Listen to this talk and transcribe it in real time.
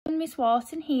Miss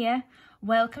Worton here.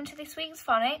 Welcome to this week's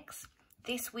phonics.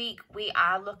 This week we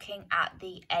are looking at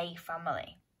the A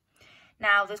family.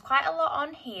 Now there's quite a lot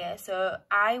on here, so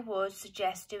I would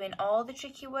suggest doing all the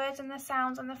tricky words and the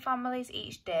sounds and the families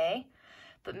each day,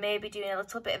 but maybe doing a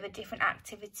little bit of a different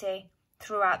activity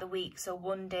throughout the week. So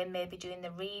one day maybe doing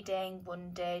the reading, one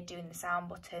day doing the sound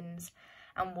buttons,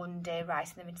 and one day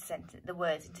writing them into the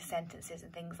words into sentences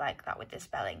and things like that with the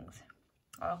spellings.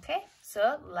 Okay,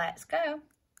 so let's go.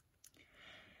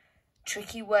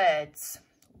 Tricky words.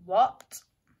 What,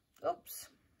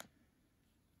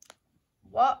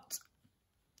 what,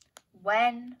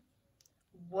 when,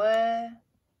 were,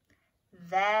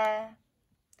 there,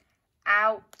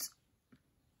 out,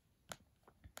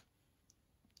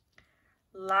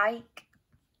 like,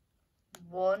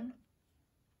 one,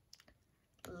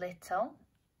 little,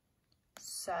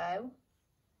 so,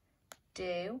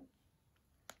 do,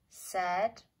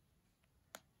 said,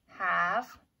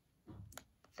 have,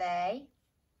 they,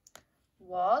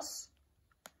 was,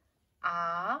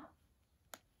 are,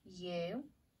 you,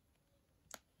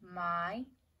 my,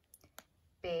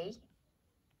 be,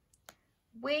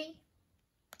 we,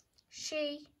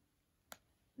 she,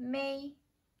 me,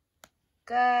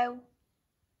 go,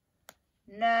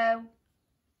 no,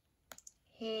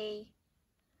 he,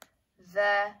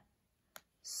 the,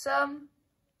 some,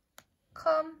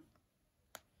 come,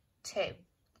 two.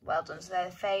 Well done. So they're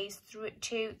the phase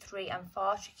 2, 3 and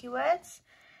 4 tricky words,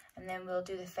 and then we'll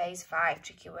do the phase 5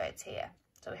 tricky words here.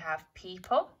 So we have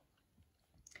people,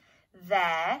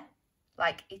 their,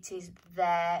 like it is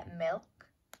their milk,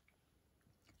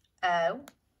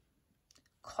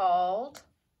 called,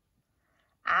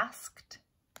 asked,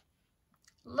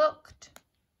 looked,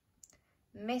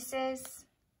 Mrs,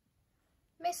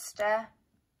 Mr,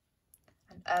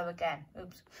 and O again.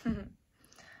 Oops.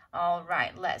 All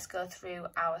right, let's go through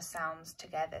our sounds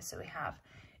together. So we have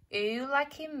oo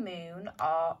like in moon,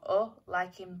 or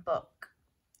like in book,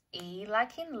 e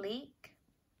like in leek,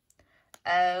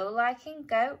 o like in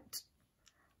goat,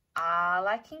 r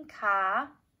like in car,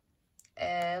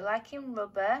 like in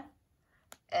rubber,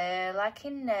 like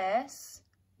in nurse,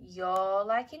 your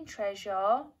like in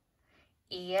treasure,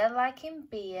 ear like in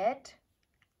beard,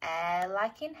 air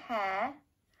like in hair,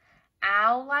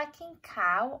 ow like in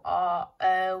cow, or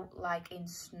o like in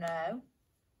snow,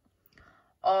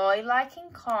 oi like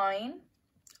in coin,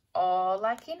 or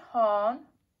like in horn,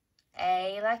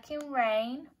 a like in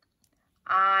rain,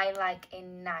 I like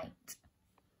in night.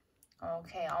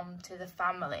 Okay, on to the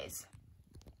families.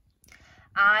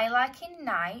 I like in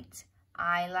night,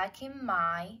 I like in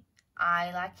my,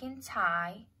 I like in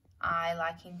tie, I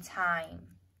like in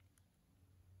time.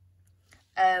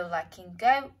 O like in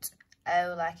goat,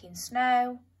 O like in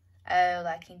snow, O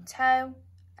like in toe,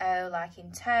 O like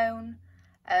in tone,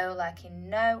 O like in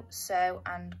no, so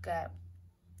and go.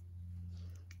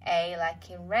 A like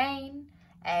in rain,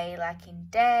 A like in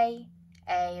day,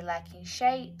 A like in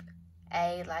shape,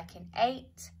 A like in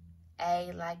 8,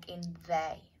 A like in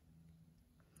they.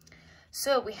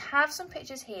 So we have some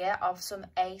pictures here of some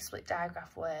A split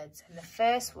digraph words, and the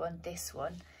first one, this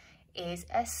one, is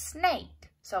a snake.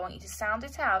 So I want you to sound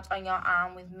it out on your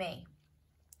arm with me.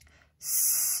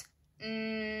 S,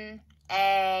 n,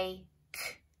 a,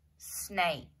 k,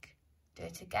 snake. Do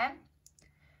it again.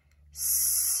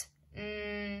 S,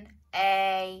 n,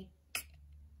 a, k,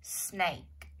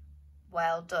 snake.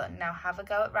 Well done. Now have a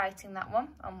go at writing that one,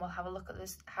 and we'll have a look at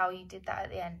this, how you did that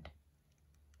at the end.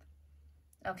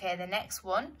 Okay, the next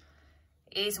one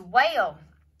is whale.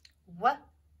 W-a-l,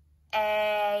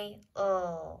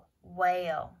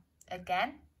 whale.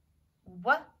 Again,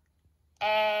 w-a-l,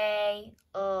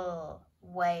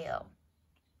 whale.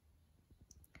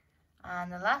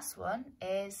 And the last one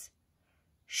is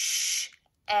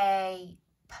shape,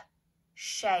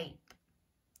 shape.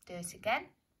 Do it again.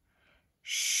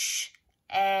 Shape,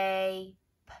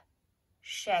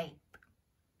 shape.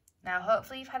 Now,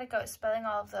 hopefully you've had a go at spelling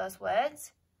all of those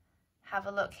words. Have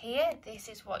a look here. This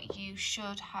is what you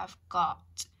should have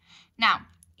got. Now,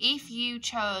 if you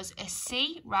chose a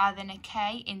C rather than a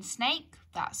K in snake,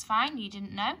 that's fine. You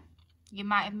didn't know. You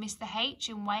might have missed the H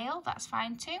in whale. That's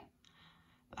fine too.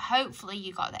 But hopefully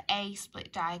you got the A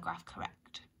split digraph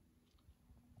correct.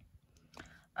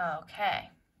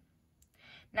 Okay.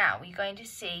 Now, we're going to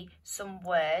see some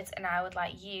words, and I would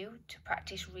like you to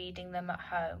practice reading them at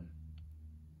home.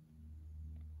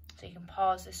 So you can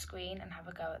pause the screen and have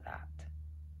a go at that.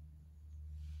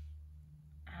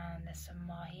 And there's some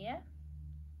more here.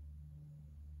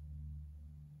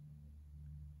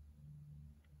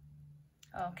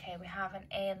 Okay, we have an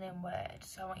alien word,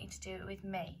 so I want you to do it with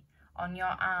me on your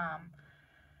arm.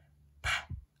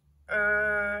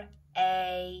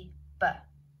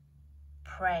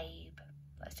 Prabe.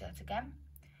 Let's do that again.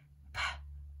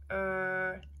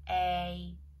 P-R-A-B.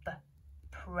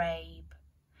 Prabe.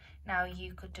 Now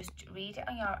you could just read it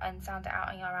on your and sound it out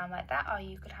on your arm like that, or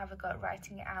you could have a go at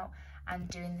writing it out and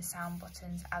doing the sound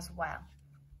buttons as well,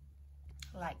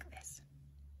 like this.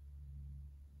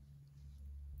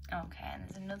 Okay, and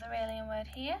there's another alien word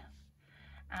here,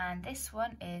 and this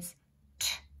one is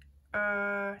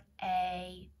T-R-A-M.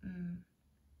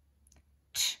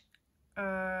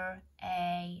 T-R-A-M.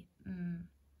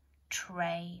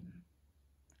 Train.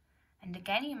 And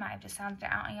again, you might have just sounded it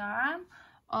out on your arm,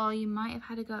 or you might have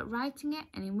had a go at writing it,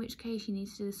 and in which case you need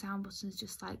to do the sound buttons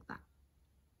just like that.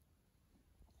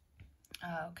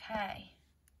 Okay.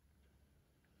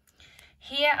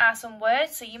 Here are some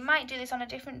words, so you might do this on a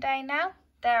different day now.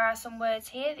 There are some words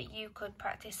here that you could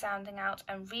practice sounding out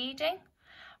and reading,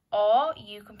 or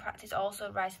you can practice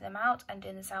also writing them out and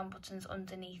doing the sound buttons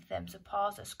underneath them. So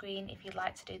pause the screen if you'd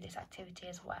like to do this activity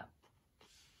as well.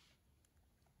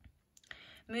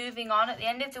 Moving on, at the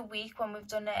end of the week, when we've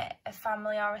done a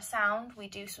family or a sound, we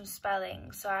do some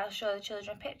spelling. So I'll show the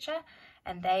children a picture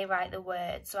and they write the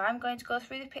words. So I'm going to go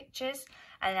through the pictures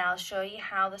and I'll show you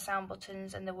how the sound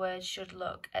buttons and the words should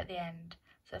look at the end.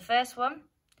 So the first one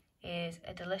is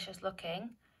a delicious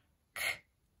looking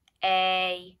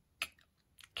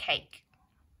cake.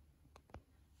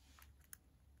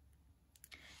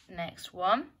 Next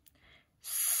one,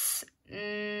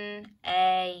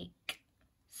 snake.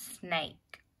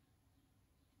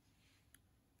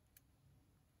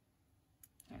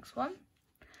 Next one,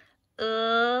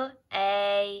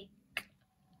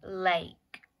 lake.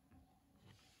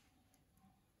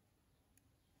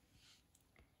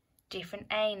 Different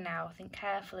A now, think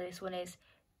carefully. This one is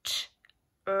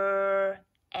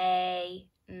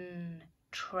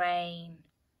train.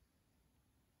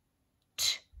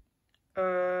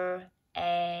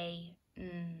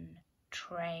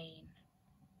 Train.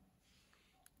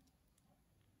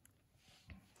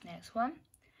 Next one,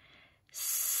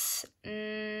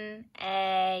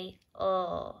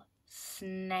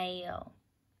 snail.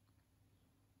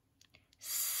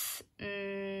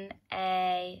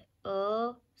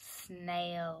 Snail.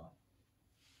 Snail.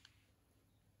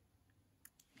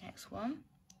 Next one,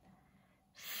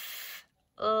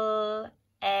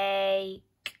 flake.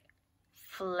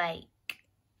 Flake.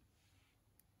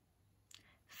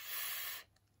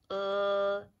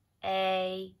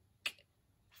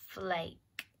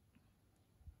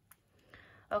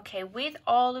 Okay, with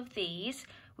all of these,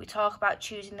 we talk about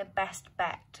choosing the best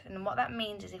bet. And what that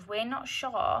means is if we're not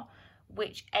sure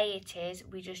which A it is,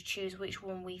 we just choose which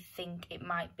one we think it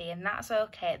might be. And that's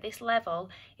okay. At this level,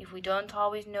 if we don't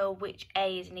always know which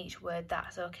A is in each word,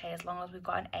 that's okay, as long as we've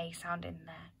got an A sound in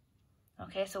there.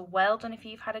 Okay, so well done if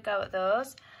you've had a go at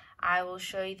those. I will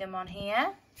show you them on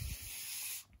here.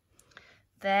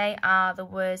 They are the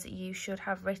words that you should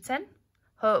have written.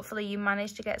 Hopefully you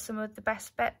managed to get some of the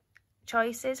best bet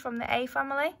choices from the A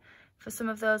family for some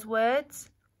of those words.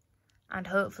 And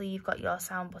hopefully you've got your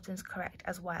sound buttons correct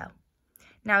as well.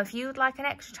 Now, if you would like an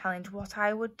extra challenge, what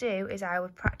I would do is I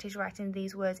would practice writing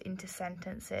these words into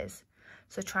sentences.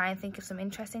 So try and think of some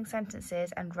interesting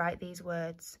sentences and write these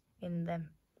words in them.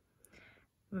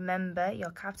 Remember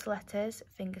your capital letters,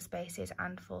 finger spaces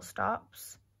and full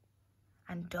stops.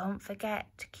 And don't forget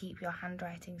to keep your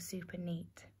handwriting super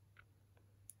neat.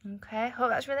 Okay, hope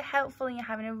that's really helpful and you're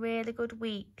having a really good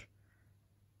week.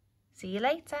 See you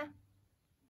later.